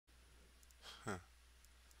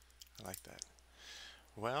I like that.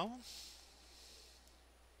 Well,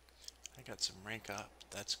 I got some rank up.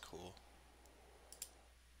 That's cool.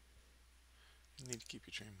 You need to keep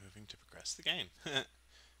your train moving to progress the game.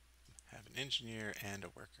 Have an engineer and a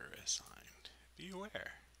worker assigned. Be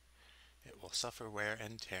aware. It will suffer wear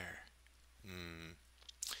and tear. Hmm.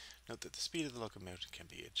 Note that the speed of the locomotive can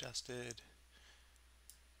be adjusted.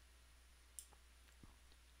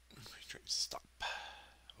 Train stop.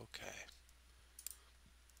 Okay.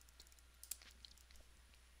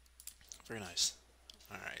 Very nice.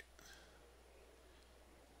 All right.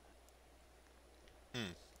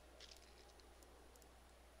 Hmm.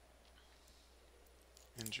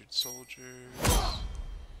 Injured soldiers.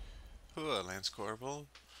 Ooh, a Lance Corporal.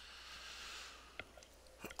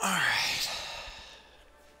 Alright.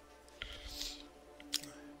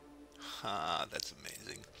 Ah, that's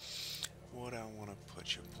amazing. What I want to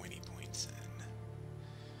put your pointy points in.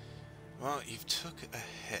 Well, you've took a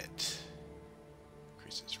hit.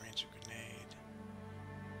 Increases range of grenade.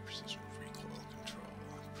 Precision recoil control.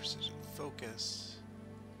 Precision focus.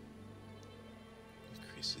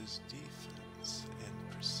 Increases defense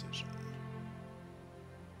and precision.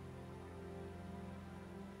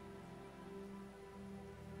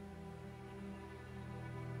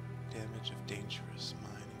 Damage of dangerous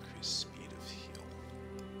mine. Increased speed of heal.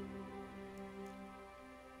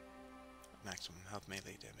 Maximum health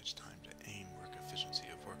melee damage, time to aim, work efficiency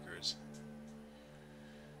of workers.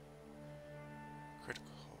 Critical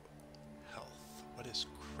health. What is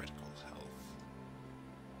critical health?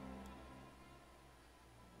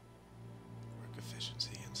 Work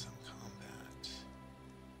efficiency in some combat.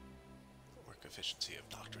 Work efficiency of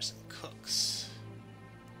doctors and cooks.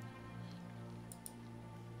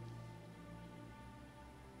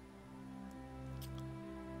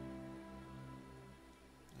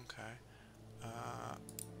 Okay.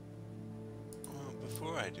 Well,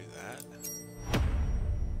 before I do that,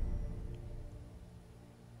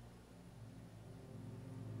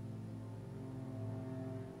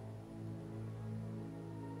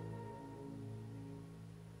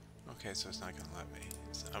 okay, so it's not gonna let me.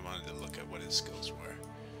 So I wanted to look at what his skills were.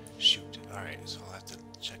 Shoot. Alright, so I'll have to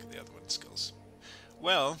check the other one's skills.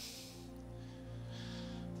 Well,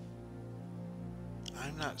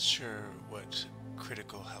 I'm not sure what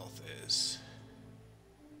critical health is.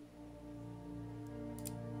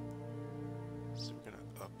 So we're gonna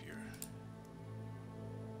up your...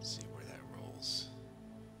 see where that rolls.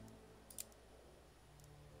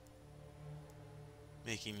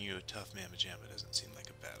 Making you a tough mamma jamma doesn't seem like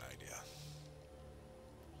a bad idea.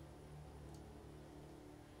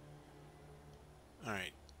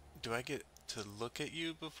 Alright, do I get to look at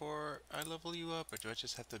you before I level you up, or do I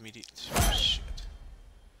just have to immediately... shit.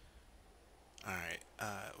 Alright,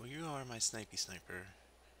 well you are my snipey sniper,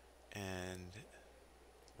 and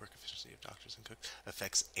work efficiency of doctors and cooks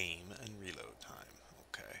affects aim and reload time.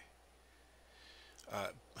 Okay.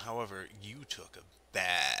 However, you took a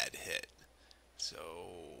bad hit,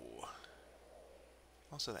 so...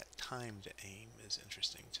 also that time to aim is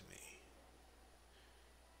interesting to me.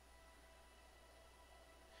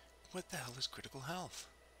 What the hell is critical health?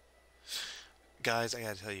 Guys, I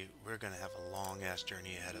gotta tell you, we're gonna have a long-ass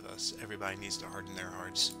journey ahead of us. Everybody needs to harden their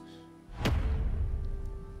hearts.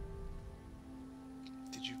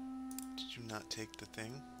 Did you not take the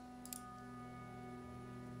thing?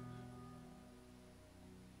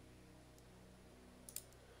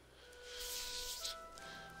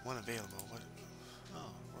 One available. What?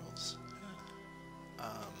 Oh, rolls. Yeah.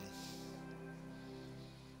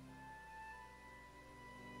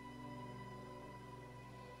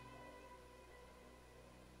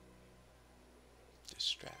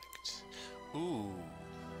 Distract. Ooh.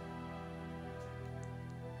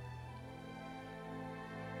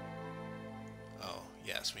 Oh,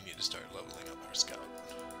 yes, we need to start leveling up our scout.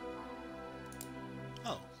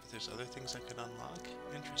 Oh, but there's other things I could unlock?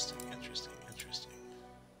 Interesting, interesting, interesting.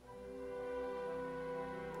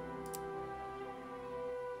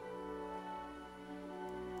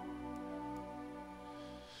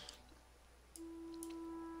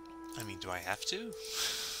 I mean, do I have to?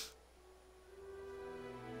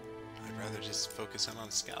 I'd rather just focus in on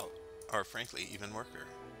scout. Or frankly, even worker.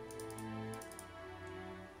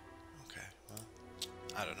 Okay, well,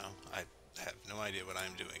 I don't know. I have no idea what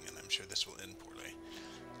I'm doing, and I'm sure this will end poorly.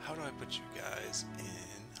 How do I put you guys in?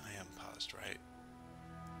 I am paused, right?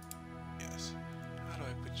 Yes. How do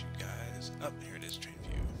I put you guys? Oh, here it is, train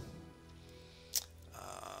view.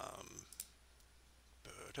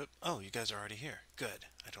 Oh, you guys are already here. Good.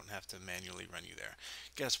 I don't have to manually run you there.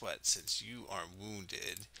 Guess what? Since you are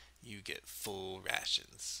wounded, you get full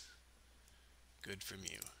rations. Good from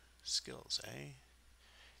you. Skills, eh?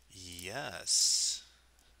 Yes.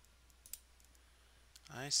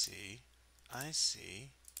 I see. I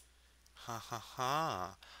see. Ha ha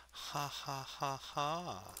ha. Ha ha ha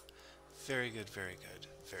ha. Very good, very good.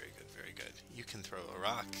 Very good, very good. You can throw a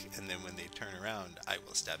rock, and then when they turn around, I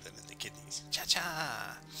will stab them in the kidneys. Cha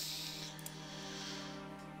cha!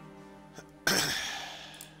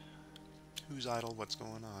 Who's idle? What's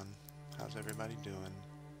going on? How's everybody doing?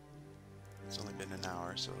 It's only been an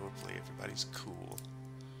hour, so hopefully everybody's cool.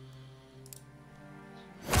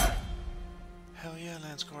 Hell yeah,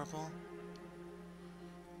 Lance Corporal.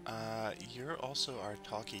 You're also our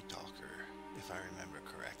talkie talker, if I remember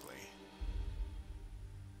correctly.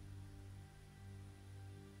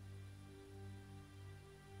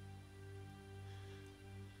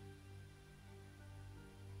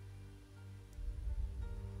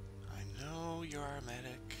 I know you're our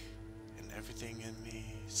medic, and everything in me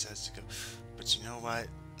says to go, but you know what?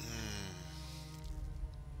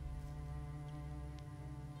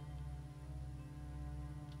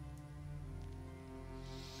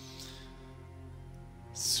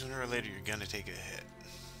 Sooner or later, you're gonna take a hit.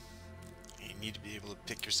 You need to be able to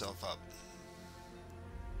pick yourself up.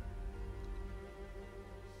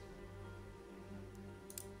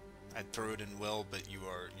 I'd throw it in well, but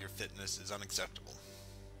your fitness is unacceptable.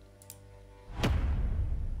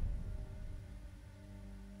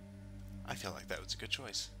 I feel like that was a good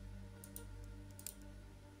choice.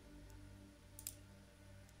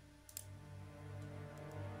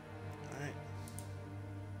 Alright.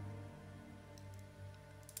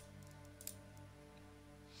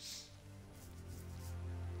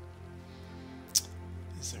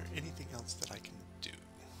 Is there anything else that I can do?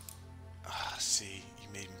 Ah, see,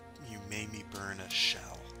 you made me burn a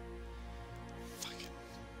shell. Fucking.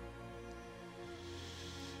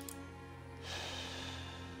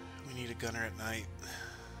 We need a gunner at night.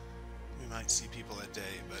 We might see people at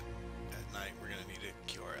day, but at night we're gonna need a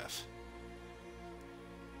QRF.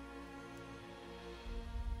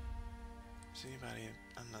 Is anybody?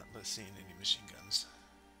 I'm not seeing any machine guns.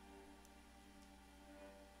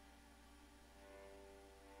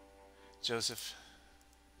 Joseph,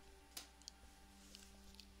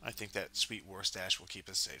 I think that sweet war stash will keep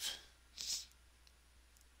us safe.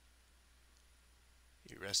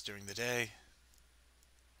 You rest during the day.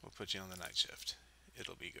 We'll put you on the night shift.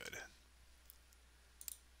 It'll be good.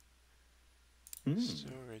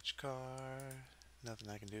 Storage car. Nothing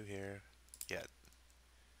I can do here yet.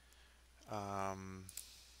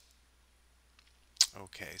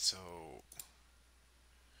 Okay, so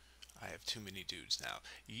I have too many dudes now.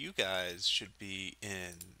 You guys should be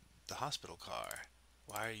in the hospital car.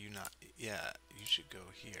 Why are you not? Yeah, you should go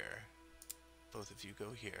here. Both of you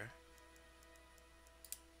go here.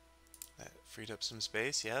 That freed up some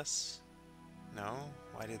space, yes? No?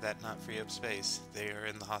 Why did that not free up space? They are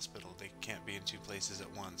in the hospital. They can't be in two places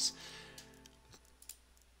at once.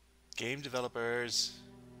 Game developers.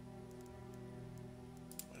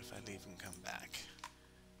 What if I leave and come back?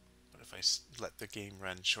 What if I let the game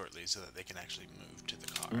run shortly so that they can actually move to the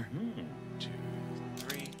car? 2,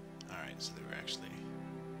 3. Alright, so they were actually...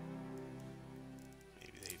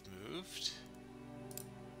 Maybe they've moved.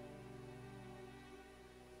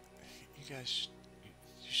 You guys,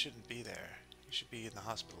 you shouldn't be there. You should be in the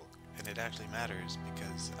hospital. And it actually matters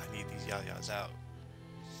because I need these yayas out.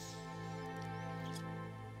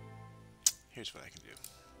 Here's what I can do.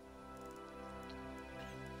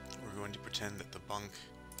 We're going to pretend that the bunk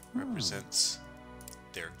represents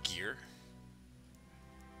their gear.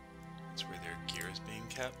 It's where their gear is being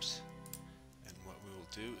kept. And what we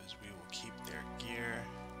will do is we will keep their gear.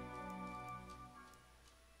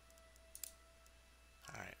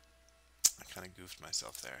 Alright. I kind of goofed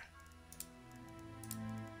myself there.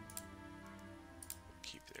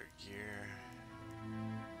 Keep their gear.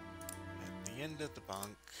 At the end of the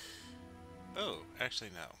bunk. Oh, actually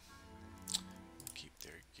no. We'll keep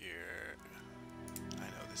their gear. I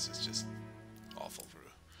know this is just awful,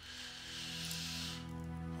 Brew.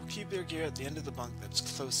 We'll keep their gear at the end of the bunk that's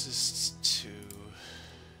closest to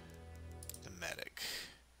the medic.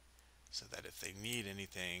 So that if they need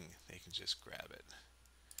anything, they can just grab it.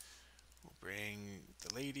 We'll bring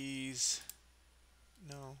the ladies.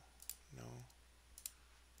 No.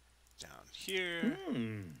 Down here.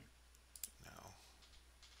 No.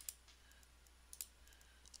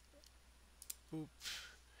 Boop.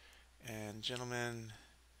 And gentlemen,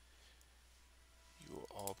 you will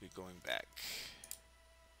all be going back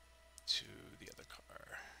to the other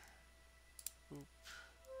car. Boop.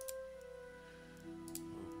 Boop.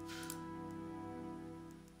 Boop.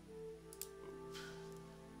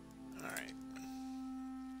 Alright.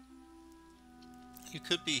 You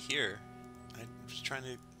could be here. I'm just trying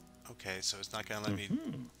to Okay, so it's not gonna let me...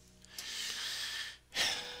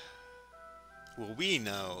 Well, we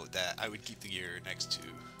know that I would keep the gear next to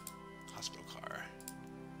hospital car.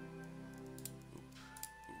 Oop,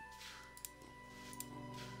 oop,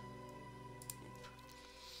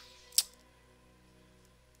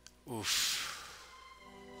 oop, oop. Oof.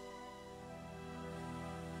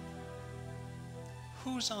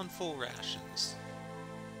 Who's on full rations?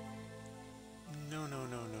 No, no,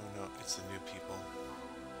 no, no, no. It's the new people.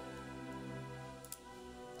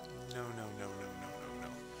 No, no, no, no, no, no, no.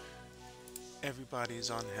 Everybody's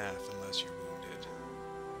on half unless you're wounded.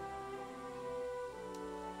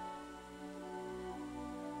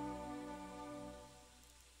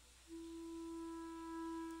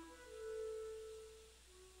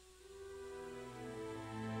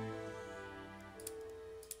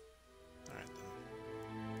 Alright then.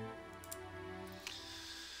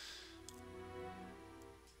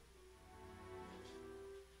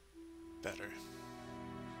 Better.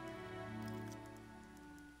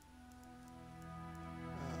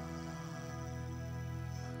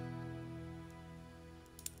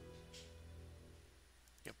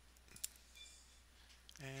 Yep.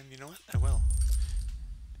 And you know what? I will.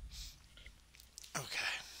 Okay.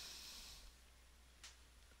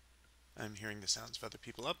 I'm hearing the sounds of other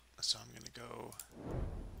people up, so I'm gonna go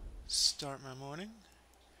start my morning,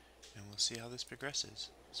 and we'll see how this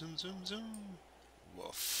progresses. Zoom, zoom, zoom.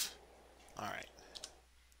 Woof. Alright.